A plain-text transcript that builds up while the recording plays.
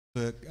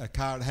A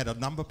car that had a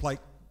number plate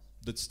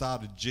that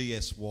started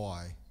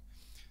GSY.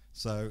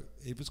 So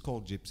it was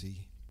called Gypsy.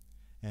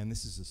 And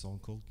this is a song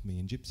called Me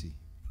and Gypsy.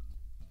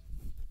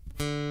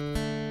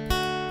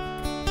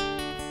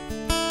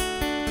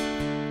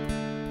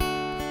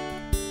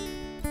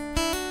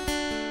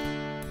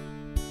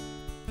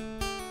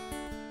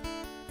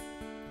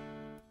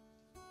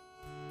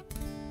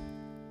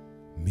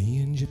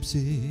 Me and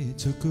Gypsy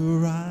took a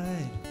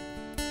ride,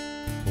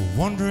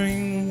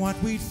 wondering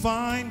what we'd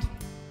find.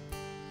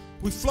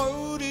 We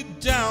floated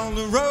down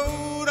the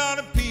road on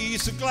a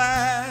piece of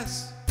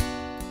glass,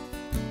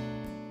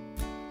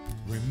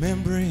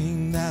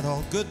 remembering that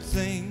all good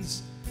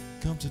things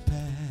come to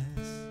pass.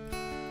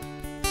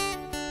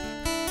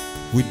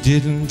 We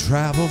didn't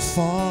travel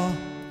far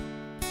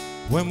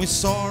when we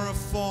saw a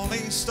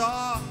falling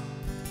star,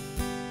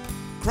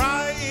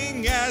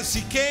 crying as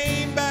he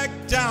came back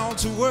down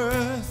to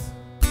earth.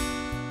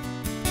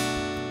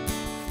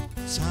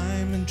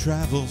 Time and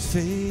travel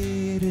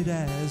faded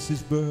as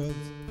his birth.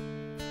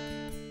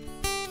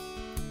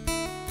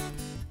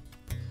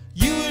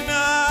 You and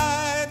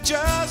I,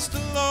 just a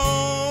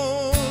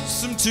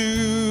lonesome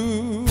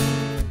two,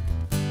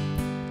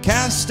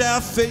 cast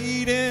our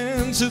fate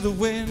into the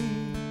wind.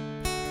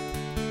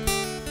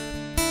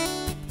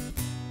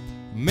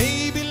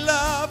 Maybe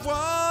love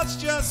was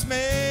just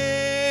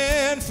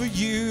meant for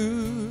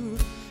you,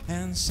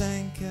 and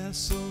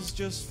sandcastles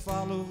just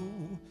follow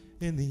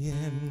in the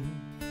end.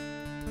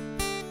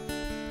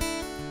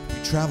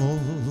 We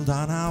traveled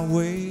on our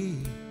way,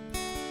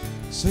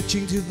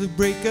 searching till the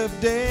break of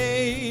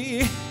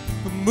day,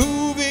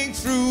 moving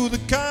through the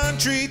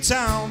country,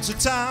 town to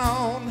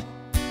town.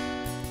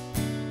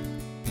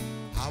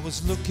 I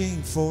was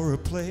looking for a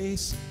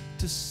place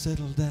to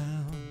settle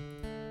down.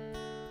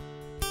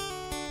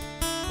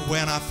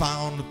 When I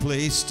found a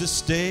place to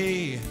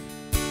stay,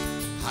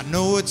 I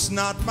know it's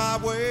not my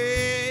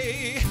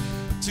way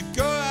to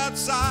go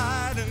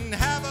outside and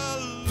have a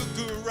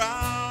look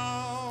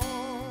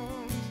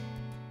around.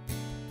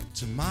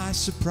 To my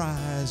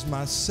surprise,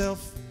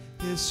 myself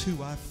is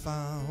who I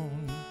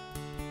found.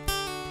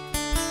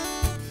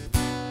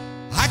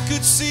 I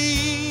could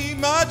see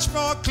much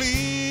more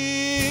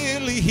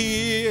clearly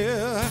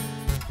here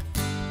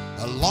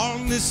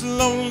along this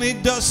lonely,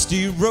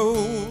 dusty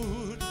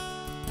road,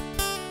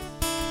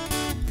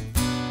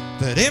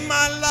 that in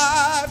my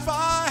life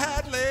I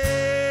had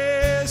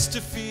less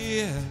to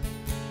fear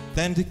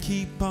than to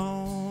keep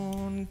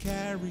on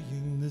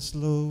carrying this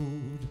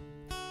load.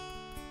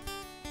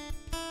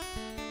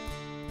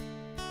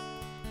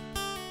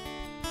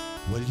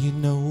 Well, you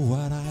know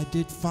what I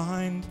did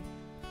find?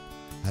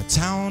 A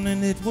town,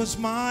 and it was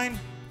mine,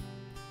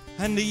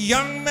 and a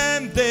young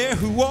man there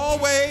who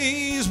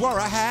always wore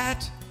a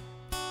hat.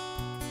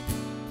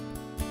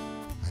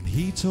 And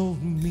he told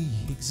me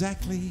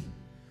exactly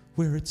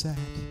where it's at.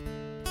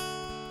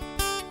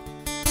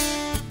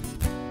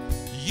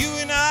 You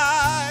and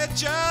I,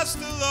 just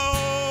a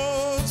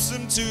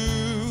lonesome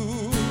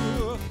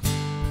two,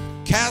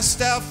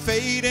 cast our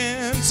fate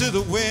into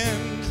the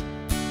wind.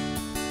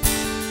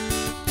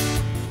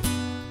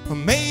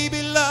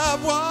 Maybe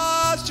love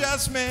was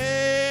just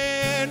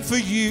meant for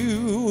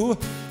you,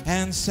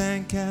 and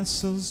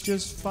sandcastles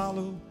just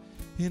follow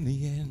in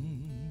the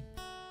end.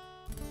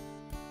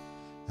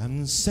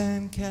 And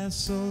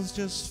sandcastles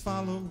just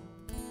follow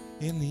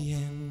in the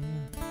end.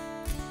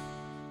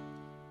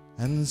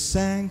 And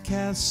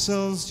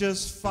sandcastles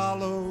just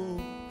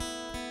follow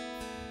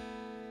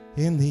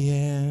in the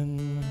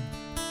end.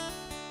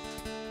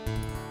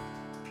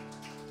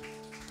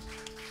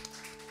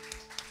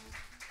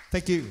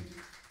 Thank you.